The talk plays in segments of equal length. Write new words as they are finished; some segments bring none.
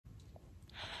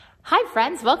Hi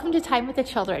friends, welcome to Time with the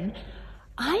Children.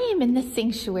 I am in the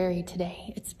sanctuary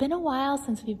today. It's been a while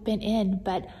since we've been in,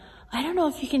 but I don't know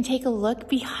if you can take a look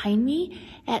behind me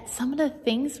at some of the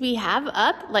things we have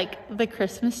up, like the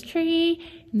Christmas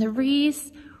tree and the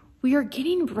wreaths. We are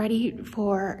getting ready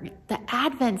for the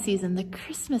Advent season, the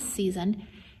Christmas season,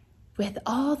 with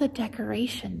all the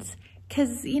decorations.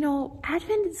 Because,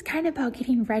 Advent is kind of about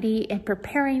getting ready and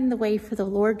preparing the way for the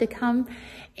Lord to come.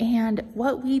 And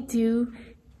what we do,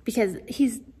 because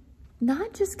he's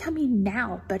not just coming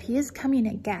now, but he is coming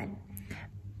again.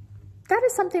 That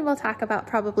is something we'll talk about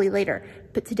probably later.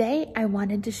 But today I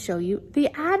wanted to show you the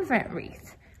Advent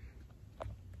wreath.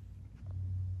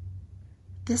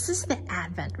 This is the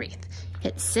Advent wreath.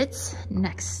 It sits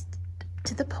next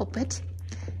to the pulpit,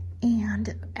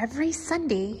 and every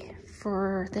Sunday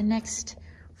for the next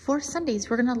 4 Sundays,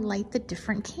 we're gonna light the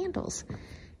different candles.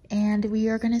 And we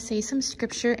are gonna say some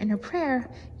scripture and a prayer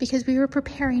because we were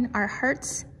preparing our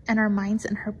hearts and our minds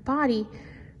and our body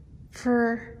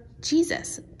for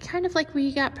Jesus. Kind of like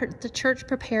we got the church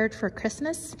prepared for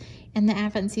Christmas and the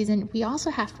Advent season, we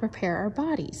also have to prepare our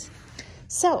bodies.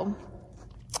 So,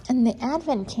 and the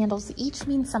Advent candles each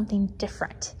mean something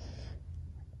different.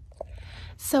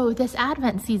 So this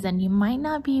Advent season, you might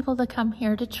not be able to come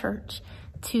here to church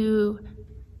to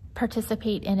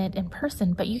participate in it in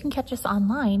person, but you can catch us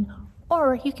online,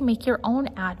 or you can make your own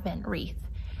Advent wreath.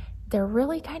 They're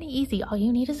really kind of easy. All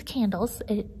you need is candles.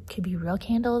 It could be real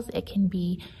candles, it can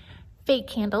be fake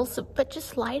candles, but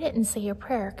just light it and say a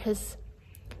prayer, because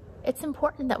it's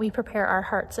important that we prepare our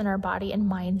hearts and our body and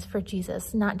minds for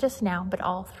Jesus, not just now, but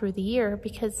all through the year,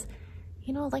 because,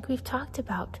 like we've talked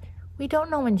about, we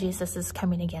don't know when Jesus is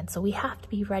coming again, so we have to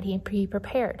be ready and be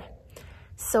prepared.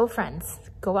 So friends,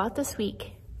 go out this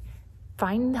week,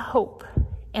 find the hope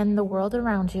in the world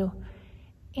around you,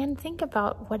 and think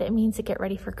about what it means to get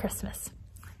ready for Christmas.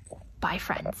 Bye,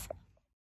 friends.